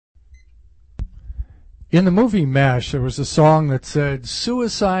In the movie MASH, there was a song that said,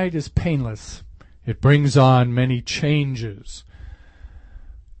 "Suicide is painless. It brings on many changes."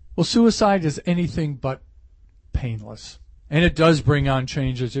 Well, suicide is anything but painless. And it does bring on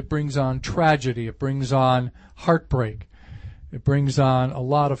changes. It brings on tragedy. It brings on heartbreak. It brings on a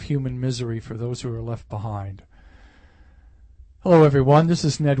lot of human misery for those who are left behind. Hello, everyone. This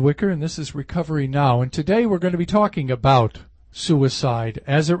is Ned Wicker, and this is Recovery Now. And today we're going to be talking about suicide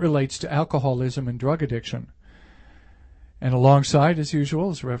as it relates to alcoholism and drug addiction. And alongside, as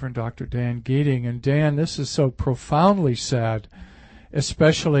usual, is Reverend Dr. Dan Geating. And Dan, this is so profoundly sad,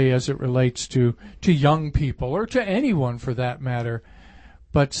 especially as it relates to young people, or to anyone for that matter.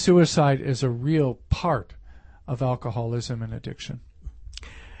 But suicide is a real part of alcoholism and addiction.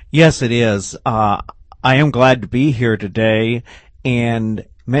 Yes, it is. I am glad to be here today, and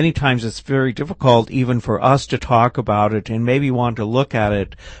many times it's very difficult even for us to talk about it and maybe want to look at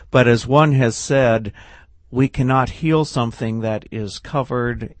it. But as one has said, we cannot heal something that is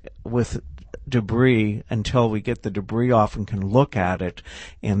covered with debris until we get the debris off and can look at it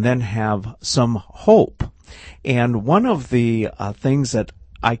and then have some hope. And one of the things that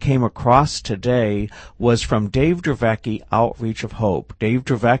I came across today was from Dave Dravecky, Outreach of Hope. Dave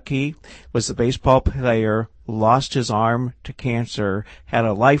Dravecky was a baseball player, lost his arm to cancer, had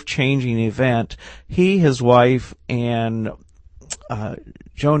a life-changing event. He, his wife, and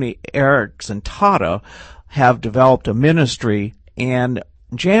Joni Eareckson Tada have developed a ministry, and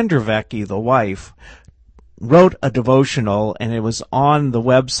Jan Dravecky, the wife, wrote a devotional, and it was on the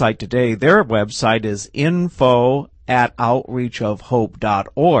website today. Their website is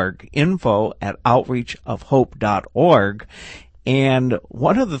info@outreachofhope.org, info@outreachofhope.org. And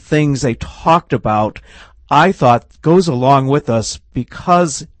one of the things they talked about, I thought, goes along with us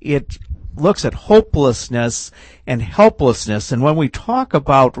because it looks at hopelessness and helplessness. And when we talk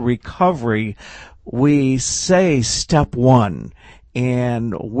about recovery, we say step one.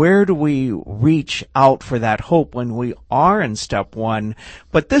 And where do we reach out for that hope when we are in step one?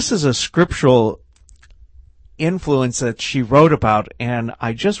 But this is a scriptural influence that she wrote about, and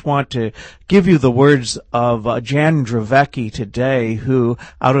I just want to give you the words of Jan Dravecky today, who,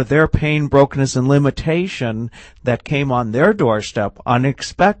 out of their pain, brokenness, and limitation that came on their doorstep,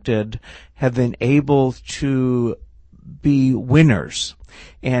 unexpected, have been able to be winners.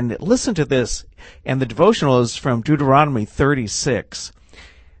 And listen to this, and the devotional is from Deuteronomy 36.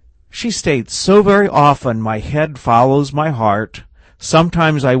 She states, "So very often my head follows my heart.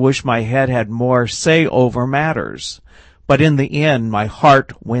 Sometimes I wish my head had more say over matters. But in the end, my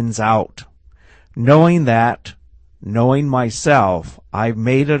heart wins out. Knowing myself, I've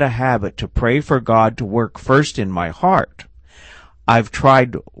made it a habit to pray for God to work first in my heart. I've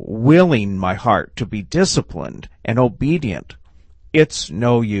tried willing my heart to be disciplined and obedient. It's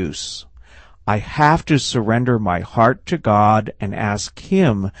no use. I have to surrender my heart to God and ask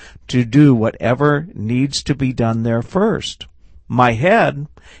Him to do whatever needs to be done there first. My head,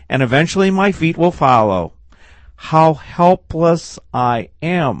 and eventually my feet will follow. How helpless I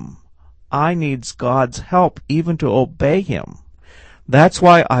am. I needs God's help even to obey Him." That's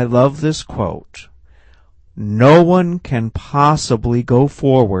why I love this quote. "No one can possibly go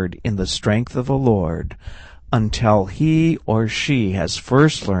forward in the strength of the Lord until he or she has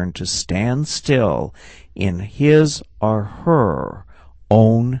first learned to stand still in his or her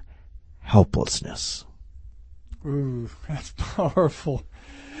own helplessness." Ooh, that's powerful.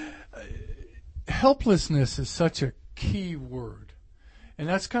 Helplessness is such a key word. And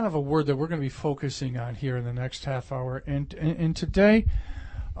that's kind of a word that we're going to be focusing on here in the next half hour. And today,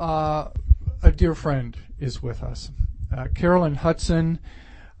 a dear friend is with us. Carolyn Hudson,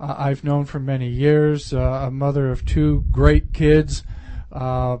 I've known for many years, a mother of two great kids,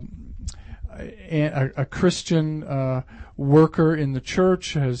 and a Christian worker in the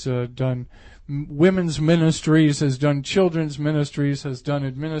church, has done women's ministries, has done children's ministries, has done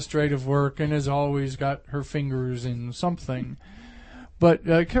administrative work, and has always got her fingers in something. But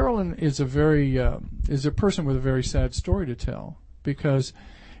Carolyn is a person with a very sad story to tell, because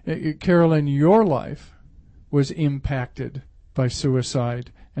Carolyn, your life was impacted by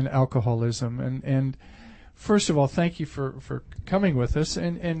suicide and alcoholism. And first of all, thank you for coming with us,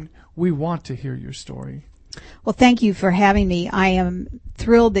 and we want to hear your story. Well, thank you for having me. I am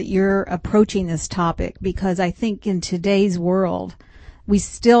thrilled that you're approaching this topic, because I think in today's world, we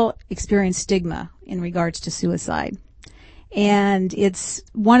still experience stigma in regards to suicide. And it's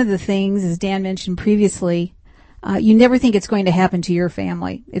one of the things, as Dan mentioned previously, you never think it's going to happen to your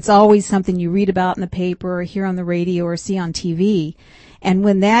family. It's always something you read about in the paper or hear on the radio or see on TV. And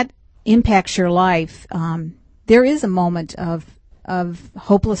when that impacts your life, there is a moment of of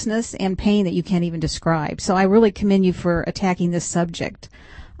hopelessness and pain that you can't even describe. So I really commend you for attacking this subject.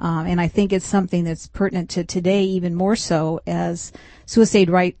 And I think it's something that's pertinent to today even more so as suicide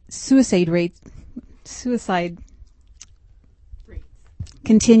rates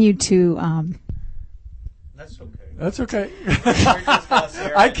continue to, That's okay.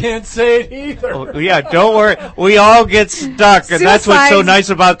 I can't say it either. Oh, yeah, don't worry. We all get stuck, and that's what's so nice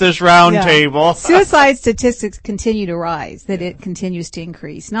about this round table. Suicide statistics continue to rise, that it continues to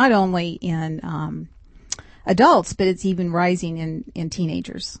increase, not only in adults, but it's even rising in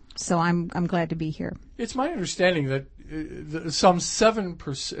teenagers. So I'm glad to be here. It's my understanding that some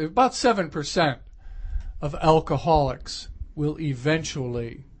 7%, about 7% of alcoholics will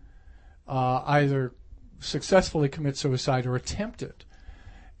eventually either successfully commit suicide or attempt it,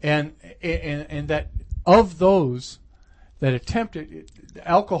 and that of those that attempt it,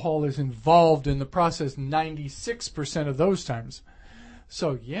 alcohol is involved in the process 96% of those times.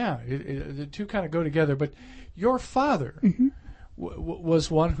 So yeah, the two kind of go together. But your father was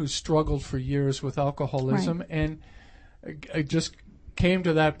one who struggled for years with alcoholism, right. And it just came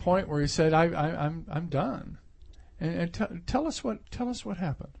to that point where he said, "I'm done." And tell us what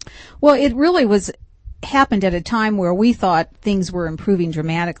happened. Well, it really happened at a time where we thought things were improving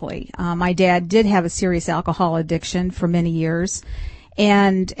dramatically. My dad did have a serious alcohol addiction for many years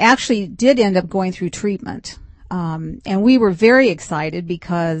and actually did end up going through treatment. And we were very excited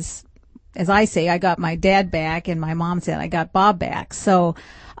because, as I say, I got my dad back and my mom said I got Bob back. So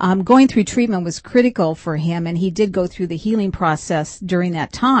going through treatment was critical for him, and he did go through the healing process during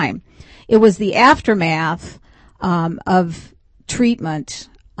that time. It was the aftermath of treatment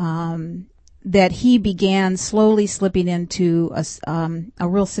that he began slowly slipping into a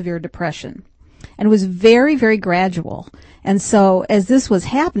real severe depression. And it was very, very gradual. And so as this was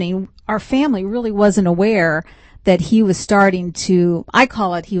happening, our family really wasn't aware that he was starting to, I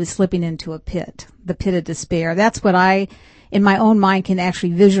call it, he was slipping into a pit, the pit of despair. That's what I, in my own mind, can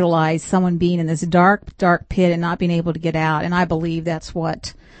actually visualize someone being in this dark, dark pit and not being able to get out. And I believe that's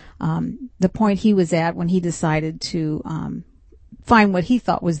what the point he was at when he decided to find what he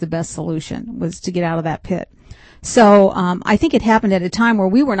thought was the best solution, was to get out of that pit. So I think it happened at a time where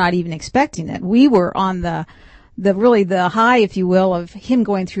we were not even expecting it. We were on the high, if you will, of him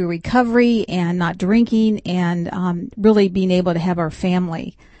going through recovery and not drinking and really being able to have our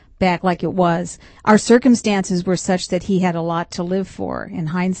family back like it was. Our circumstances were such that he had a lot to live for in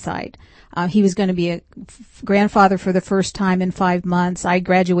hindsight. He was going to be a grandfather for the first time in 5 months. I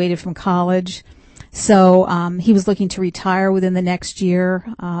graduated from college. So he was looking to retire within the next year.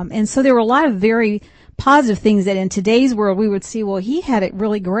 And so there were a lot of very positive things that in today's world we would see, well, he had it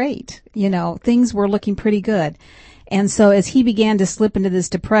really great. You know, things were looking pretty good. And so as he began to slip into this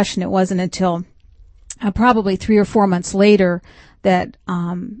depression, it wasn't until probably 3 or 4 months later that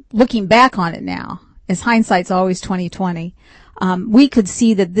looking back on it now, as hindsight's always 20/20, we could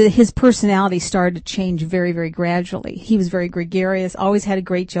see that his personality started to change very, very gradually. He was very gregarious, always had a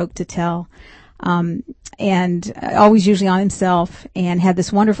great joke to tell. And always usually on himself, and had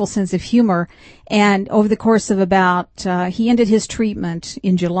this wonderful sense of humor. And over the course of he ended his treatment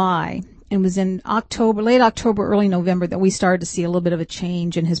in July, and it was in late October, early November that we started to see a little bit of a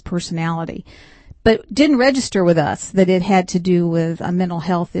change in his personality. But didn't register with us that it had to do with a mental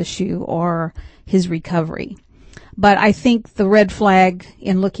health issue or his recovery. But I think the red flag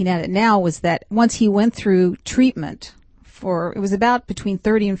in looking at it now was that once he went through treatment, it was about between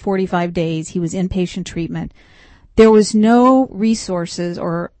 30 and 45 days, he was inpatient treatment. There was no resources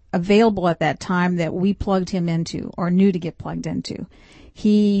or available at that time that we plugged him into or knew to get plugged into.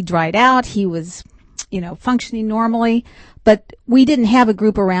 He dried out. He was, functioning normally, but we didn't have a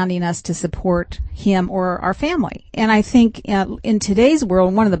group surrounding us to support him or our family. And I think in today's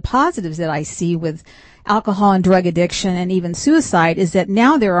world, one of the positives that I see with alcohol and drug addiction and even suicide is that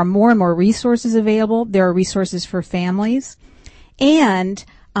now there are more and more resources available. There are resources for families, and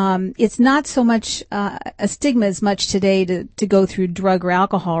it's not so much a stigma as much today to go through drug or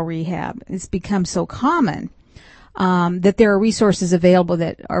alcohol rehab. It's become so common that there are resources available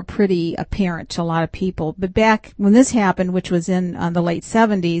that are pretty apparent to a lot of people. But back when this happened, which was in the late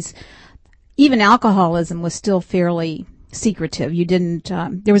 70s, even alcoholism was still fairly secretive.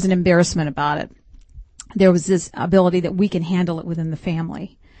 There was an embarrassment about it. There was this ability that we can handle it within the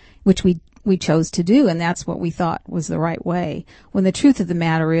family, which we chose to do, and that's what we thought was the right way. When the truth of the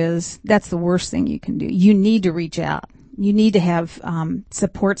matter is, that's the worst thing you can do. You need to reach out. You need to have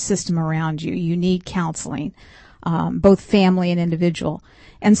support system around you. You need counseling, both family and individual.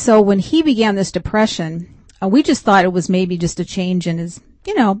 And so when he began this depression, we just thought it was maybe just a change in his,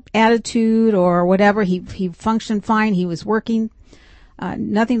 attitude or whatever. He functioned fine. He was working.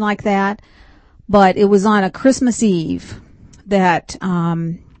 nothing like that. But it was on a Christmas Eve that,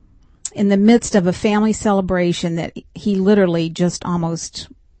 in the midst of a family celebration, that he literally just almost,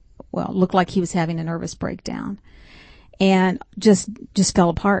 looked like he was having a nervous breakdown, and just fell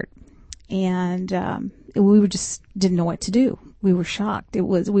apart. And we just didn't know what to do. We were shocked. It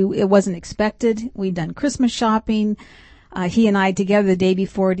wasn't expected. We'd done Christmas shopping. He and I together the day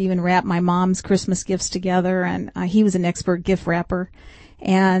before had even wrapped my mom's Christmas gifts together, and he was an expert gift wrapper.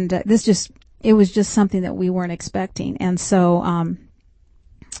 And it was just something that we weren't expecting. And so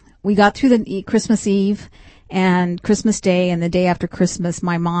we got through the Christmas Eve and Christmas Day, and the day after Christmas,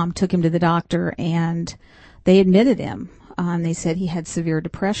 my mom took him to the doctor, and they admitted him. And they said he had severe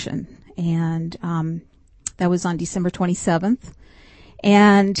depression. And that was on December 27th.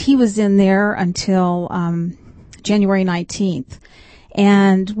 And he was in there until January 19th.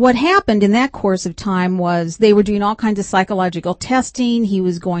 And what happened in that course of time was they were doing all kinds of psychological testing. He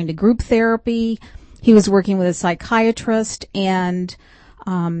was going to group therapy. He was working with a psychiatrist, and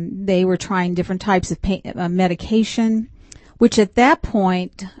they were trying different types of medication, which at that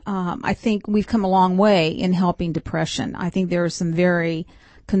point, I think we've come a long way in helping depression. I think there are some very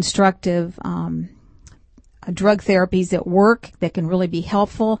constructive drug therapies that work, that can really be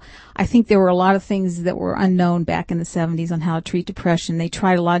helpful. I think there were a lot of things that were unknown back in the 70s on how to treat depression. They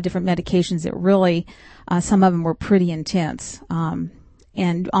tried a lot of different medications that really, some of them were pretty intense,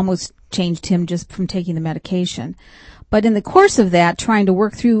 and almost changed him just from taking the medication. But in the course of that, trying to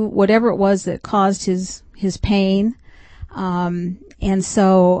work through whatever it was that caused his pain, and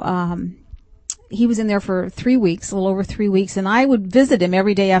so he was in there for 3 weeks, a little over 3 weeks, and I would visit him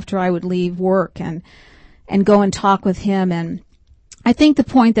every day after I would leave work and go and talk with him. And I think the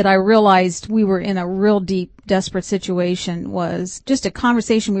point that I realized we were in a real deep, desperate situation was just a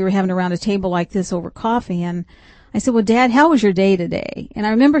conversation we were having around a table like this over coffee. And I said, well, Dad, how was your day today? And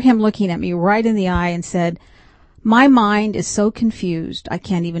I remember him looking at me right in the eye and said, my mind is so confused, I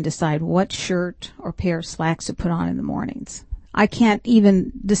can't even decide what shirt or pair of slacks to put on in the mornings. I can't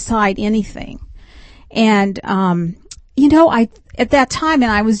even decide anything. And, at that time,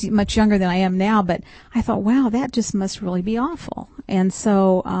 and I was much younger than I am now, but I thought, wow, that just must really be awful. And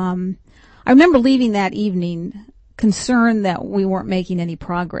so, I remember leaving that evening concerned that we weren't making any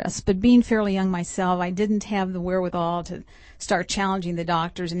progress. But being fairly young myself, I didn't have the wherewithal to start challenging the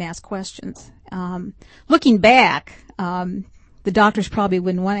doctors and ask questions. Looking back, the doctors probably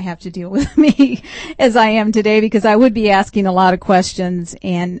wouldn't want to have to deal with me as I am today, because I would be asking a lot of questions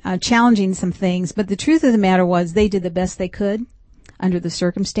and challenging some things. But the truth of the matter was they did the best they could under the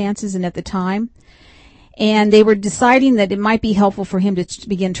circumstances and at the time. And they were deciding that it might be helpful for him to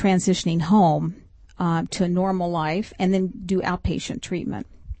begin transitioning home to a normal life and then do outpatient treatment.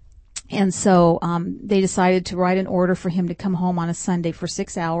 And so they decided to write an order for him to come home on a Sunday for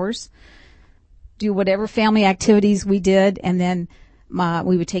 6 hours, do whatever family activities we did, and then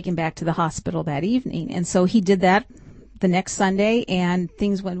we would take him back to the hospital that evening. And so he did that the next Sunday, and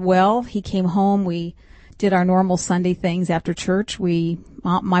things went well. He came home. We did our normal Sunday things after church.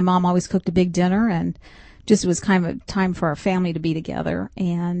 My mom always cooked a big dinner, and just it was kind of a time for our family to be together.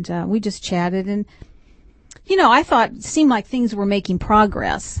 And we just chatted, and I thought it seemed like things were making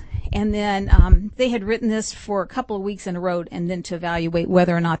progress. And then they had written this for a couple of weeks in a row, and then to evaluate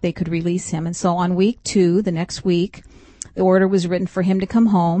whether or not they could release him. And so on week 2, the next week, the order was written for him to come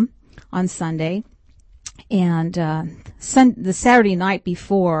home on Sunday. And the Saturday night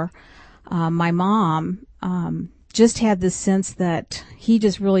before, my mom just had this sense that he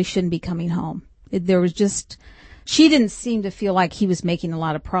just really shouldn't be coming home. She didn't seem to feel like he was making a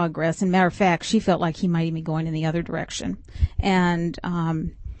lot of progress. And matter of fact, she felt like he might even be going in the other direction. And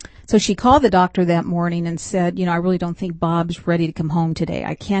so she called the doctor that morning and said, I really don't think Bob's ready to come home today.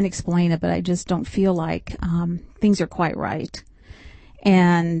 I can't explain it, but I just don't feel like things are quite right.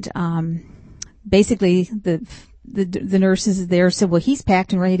 And basically the nurses there said, well, he's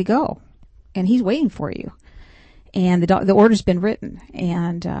packed and ready to go, and he's waiting for you. And the order's been written.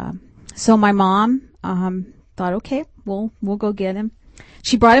 And so my mom thought, okay, we'll go get him.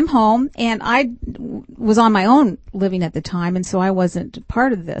 She brought him home, and I was on my own living at the time, and so I wasn't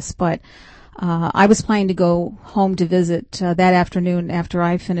part of this. But I was planning to go home to visit that afternoon after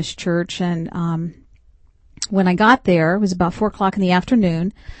I finished church. And when I got there, it was about 4 o'clock in the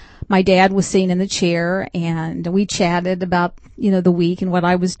afternoon. My dad was sitting in the chair, and we chatted about, the week and what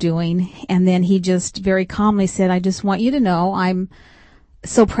I was doing. And then he just very calmly said, I just want you to know I'm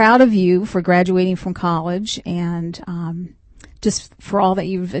so proud of you for graduating from college, and just for all that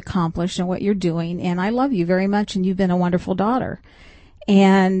you've accomplished and what you're doing. And I love you very much, and you've been a wonderful daughter.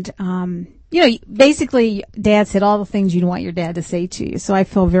 And basically, Dad said all the things you'd want your dad to say to you. So I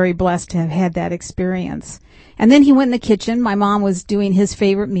feel very blessed to have had that experience. And then he went in the kitchen. My mom was doing his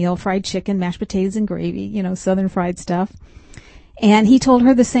favorite meal, fried chicken, mashed potatoes and gravy, Southern fried stuff. And he told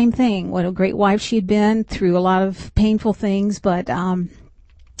her the same thing, what a great wife she had been through a lot of painful things, but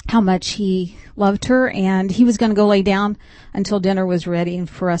how much he loved her. And he was going to go lay down until dinner was ready and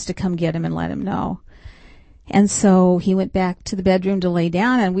for us to come get him and let him know. And so he went back to the bedroom to lay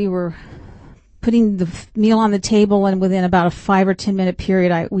down, and we were putting the meal on the table, and within about a 5 or 10 minute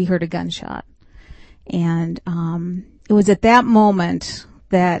period, we heard a gunshot. And it was at that moment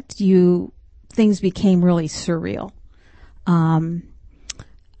that things became really surreal. At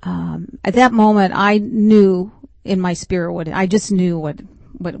that moment, I knew in my spirit I just knew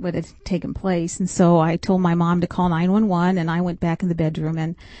what had taken place. And so I told my mom to call 911, and I went back in the bedroom,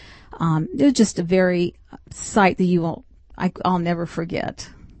 and it was just a very sight that I'll never forget.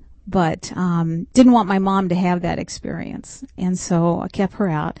 But didn't want my mom to have that experience, and so I kept her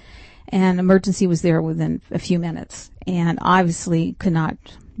out. And emergency was there within a few minutes, and obviously could not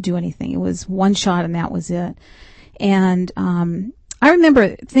do anything. It was one shot, and that was it. And I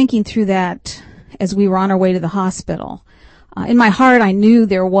remember thinking through that as we were on our way to the hospital. In my heart, I knew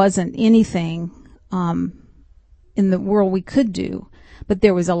there wasn't anything in the world we could do, but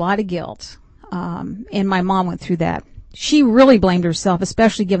there was a lot of guilt. And my mom went through that. She really blamed herself,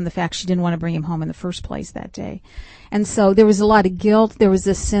 especially given the fact she didn't want to bring him home in the first place that day. And so there was a lot of guilt. There was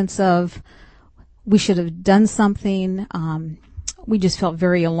this sense of we should have done something. We just felt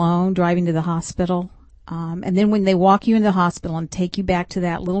very alone driving to the hospital. And then when they walk you into the hospital and take you back to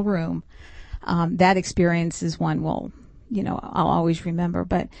that little room, that experience is one I'll always remember.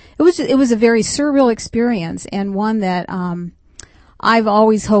 But it was a very surreal experience, and one that I've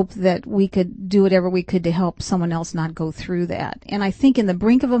always hoped that we could do whatever we could to help someone else not go through that. And I think in the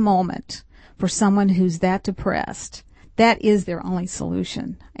brink of a moment, for someone who's that depressed, that is their only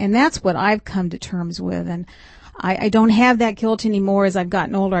solution. And that's what I've come to terms with. And I don't have that guilt anymore. As I've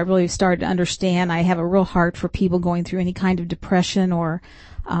gotten older, I really started to understand. I have a real heart for people going through any kind of depression or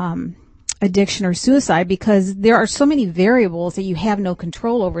addiction or suicide, because there are so many variables that you have no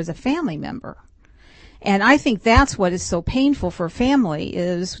control over as a family member. And I think that's what is so painful for a family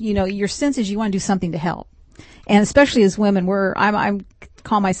is, your sense is you want to do something to help. And especially as women, I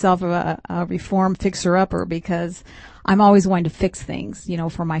call myself a reform fixer-upper, because I'm always wanting to fix things,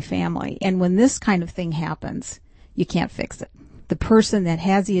 for my family. And when this kind of thing happens, you can't fix it. The person that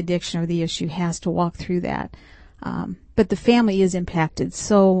has the addiction or the issue has to walk through that. But the family is impacted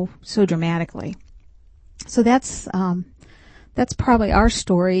so dramatically. So that's probably our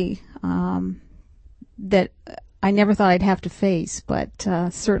story, that I never thought I'd have to face, but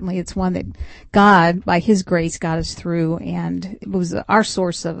certainly it's one that God, by His grace, got us through, and it was our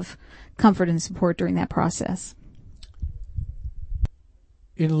source of comfort and support during that process.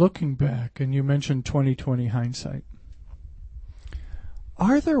 In looking back, and you mentioned 20/20 hindsight,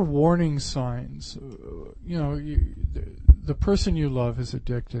 are there warning signs? The person you love is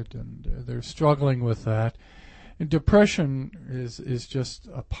addicted, and they're struggling with that. And depression is just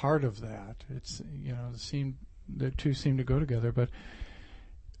a part of that. It's the two seem to go together. But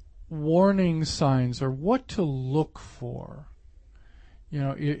warning signs are what to look for.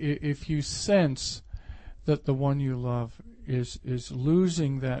 If you sense that the one you love is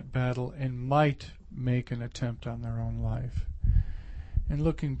losing that battle and might make an attempt on their own life. And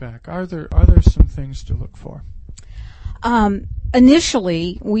looking back, are there some things to look for?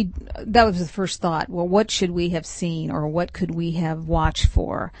 Initially, that was the first thought. Well, what should we have seen, or what could we have watched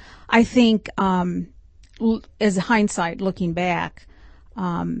for? I think, as hindsight, looking back,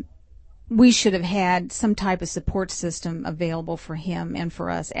 we should have had some type of support system available for him and for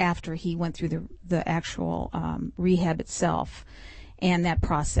us after he went through the actual rehab itself and that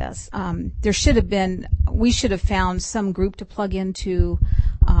process. We should have found some group to plug into,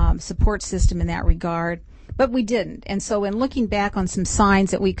 support system in that regard. But we didn't. And so in looking back on some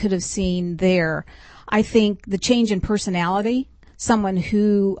signs that we could have seen there, I think the change in personality, someone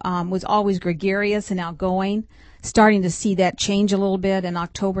who was always gregarious and outgoing, starting to see that change a little bit in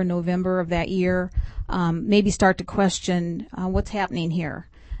October, November of that year, maybe start to question what's happening here.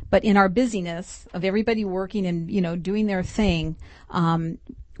 But in our busyness of everybody working and, doing their thing,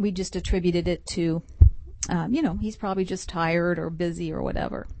 we just attributed it to, he's probably just tired or busy or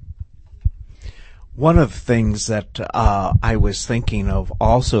whatever. One of the things that I was thinking of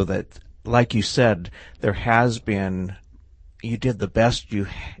also, that, like you said, you did the best you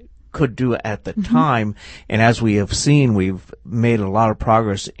could do at the time. And as we have seen, we've made a lot of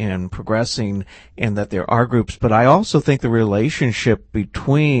progress in progressing and that there are groups. But I also think the relationship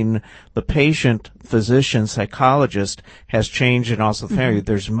between the patient, physician, psychologist has changed, and also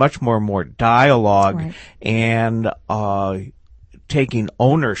there's much more dialogue and taking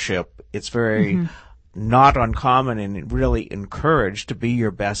ownership. It's very not uncommon and really encouraged to be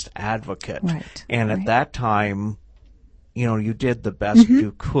your best advocate. And at that time, you did the best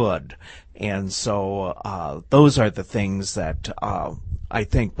you could. And so those are the things that I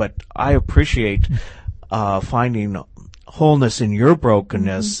think, but I appreciate finding wholeness in your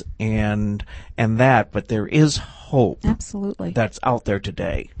brokenness and that, but there is hope. Absolutely. That's out there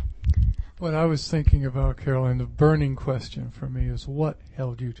today. What I was thinking about, Carolyn, the burning question for me is, what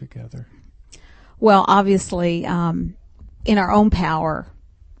held you together? Well, obviously, in our own power,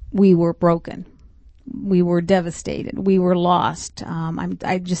 we were broken. We were devastated. We were lost.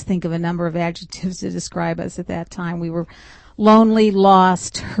 I just think of a number of adjectives to describe us at that time. We were lonely,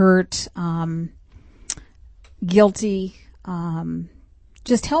 lost, hurt, guilty,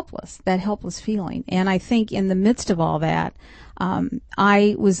 just helpless, that helpless feeling. And I think in the midst of all that,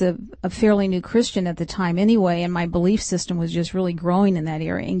 I was a fairly new Christian at the time anyway, and my belief system was just really growing in that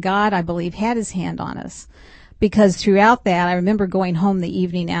area. And God, I believe, had his hand on us. Because throughout that, I remember going home the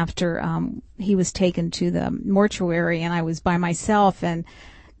evening after he was taken to the mortuary, and I was by myself, and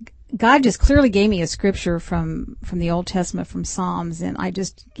God just clearly gave me a scripture from the Old Testament, from Psalms, and I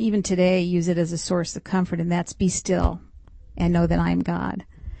just, even today, use it as a source of comfort, and that's, be still and know that I am God.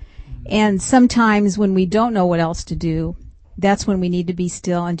 And sometimes when we don't know what else to do, that's when we need to be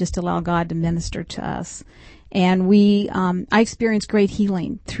still and just allow God to minister to us. And I experienced great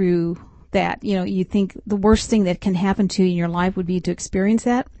healing through that. You think the worst thing that can happen to you in your life would be to experience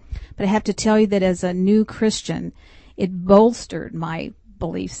that. But I have to tell you that as a new Christian, it bolstered my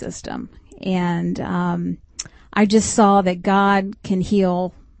belief system. And I just saw that God can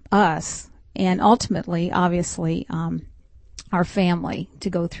heal us and ultimately, obviously, our family to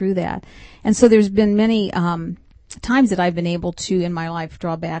go through that. And so there's been many times that I've been able to, in my life,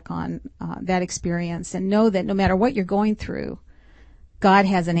 draw back on that experience and know that no matter what you're going through, God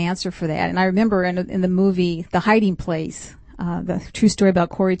has an answer for that. And I remember in the movie The Hiding Place, the true story about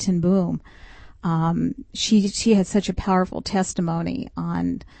Corrie ten Boom, she had such a powerful testimony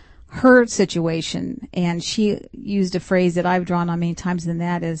on her situation, and she used a phrase that I've drawn on many times, and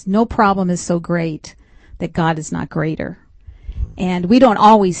that is, no problem is so great that God is not greater. And we don't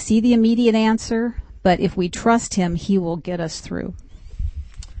always see the immediate answer, but if we trust him, he will get us through.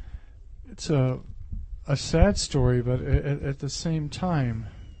 It's a sad story, but at the same time,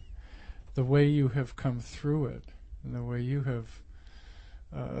 the way you have come through it and the way you have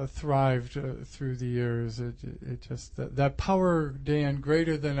thrived through the years, it just that power, Dan,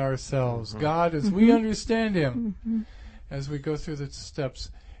 greater than ourselves. God, as we understand him, as we go through the steps,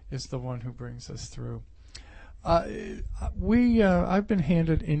 is the one who brings us through. I've been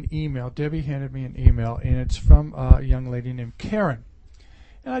handed an email. Debbie handed me an email, and it's from a young lady named Karen.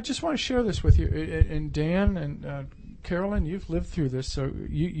 And I just want to share this with you. And Dan and Carolyn, you've lived through this, so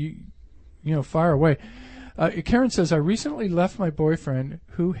you fire away. Karen says, I recently left my boyfriend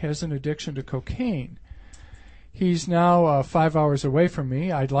who has an addiction to cocaine. He's now 5 hours away from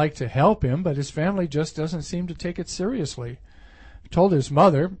me. I'd like to help him, but his family just doesn't seem to take it seriously. I told his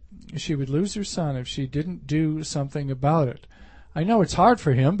mother she would lose her son if she didn't do something about it. I know it's hard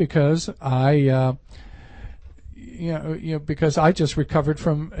for him because because I just recovered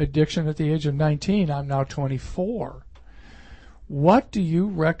from addiction at the age of 19. I'm now 24. What do you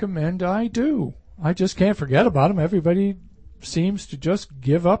recommend I do? I just can't forget about him. Everybody seems to just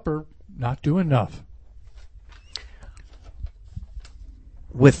give up or not do enough.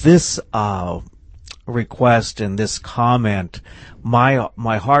 With this request and this comment, my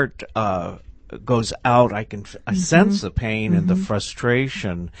heart goes out. I sense the pain and the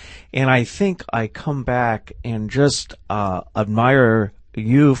frustration, and I think I come back and just admire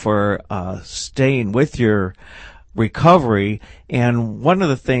you for staying with your recovery. And one of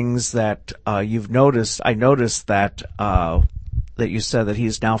the things that you've noticed, I noticed that that you said that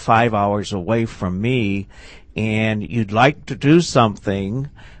he's now 5 hours away from me, and you'd like to do something,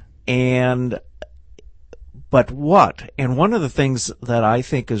 but what? And one of the things that I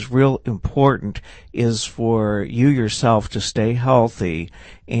think is real important is for you yourself to stay healthy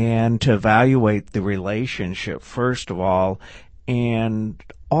and to evaluate the relationship, first of all, and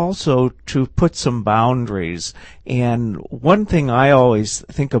also to put some boundaries. And one thing I always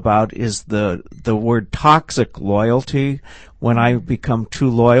think about is the word toxic loyalty. When I become too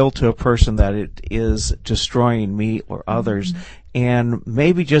loyal to a person, that it is destroying me or others. and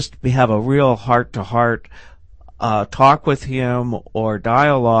maybe just have a real heart-to-heart talk with him or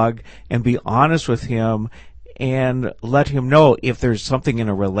dialogue and be honest with him and let him know if there's something in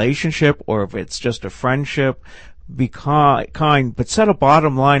a relationship or if it's just a friendship. Be kind, but set a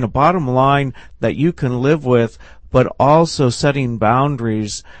bottom line that you can live with, but also setting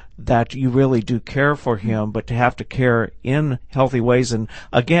boundaries that you really do care for him, but to have to care in healthy ways. And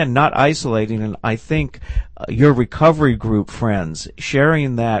again, not isolating. And I think your recovery group friends,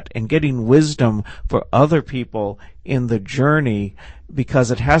 sharing that and getting wisdom for other people in the journey,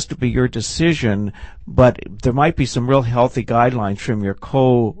 because it has to be your decision, but there might be some real healthy guidelines from your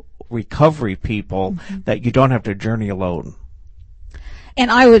recovery people that you don't have to journey alone. And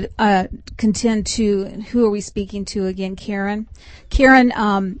I would contend to, who are we speaking to again, Karen?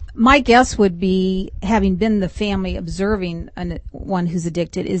 Karen, my guess would be, having been the family observing one who's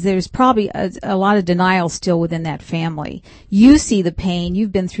addicted, is there's probably a lot of denial still within that family. You see the pain,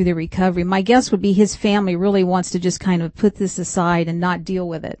 you've been through the recovery. My guess would be his family really wants to just kind of put this aside and not deal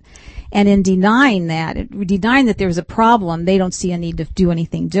with it. And in denying that there's a problem, they don't see a need to do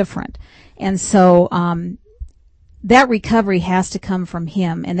anything different. And so that recovery has to come from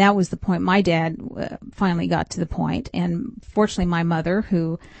him. And that was the point. My dad finally got to the point. And fortunately, my mother,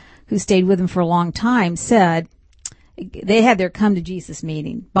 who stayed with him for a long time, said, they had their come to Jesus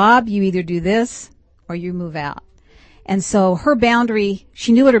meeting. Bob, you either do this or you move out. And so her boundary,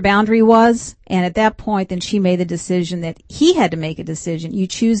 she knew what her boundary was, and at that point then she made the decision that he had to make a decision. You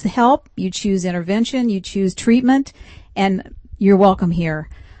choose the help, you choose intervention, you choose treatment, and you're welcome here.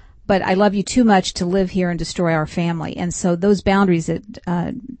 But I love you too much to live here and destroy our family. And so those boundaries that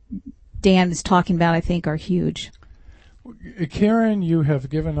Dan is talking about, I think, are huge. Karen, you have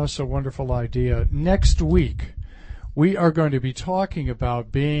given us a wonderful idea. Next week, we are going to be talking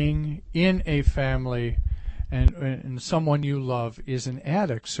about being in a family and someone you love is an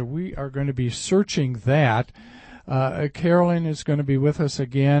addict. So we are going to be searching that. Carolyn is going to be with us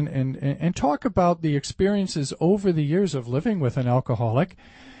again and talk about the experiences over the years of living with an alcoholic.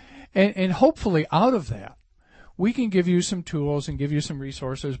 And hopefully out of that, we can give you some tools and give you some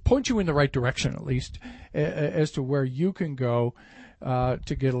resources, point you in the right direction at least, as to where you can go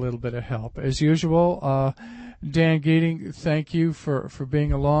to get a little bit of help. As usual, Dan Geating, thank you for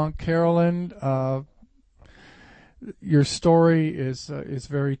being along. Carolyn, your story is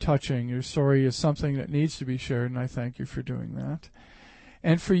very touching. Your story is something that needs to be shared, and I thank you for doing that.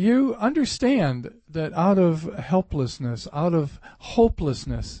 And for you, understand that out of helplessness, out of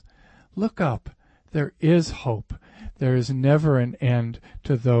hopelessness, look up. There is hope. There is never an end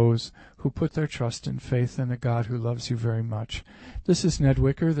to those who put their trust and faith in a God who loves you very much. This is Ned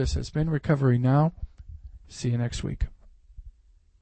Wicker. This has been Recovery Now. See you next week.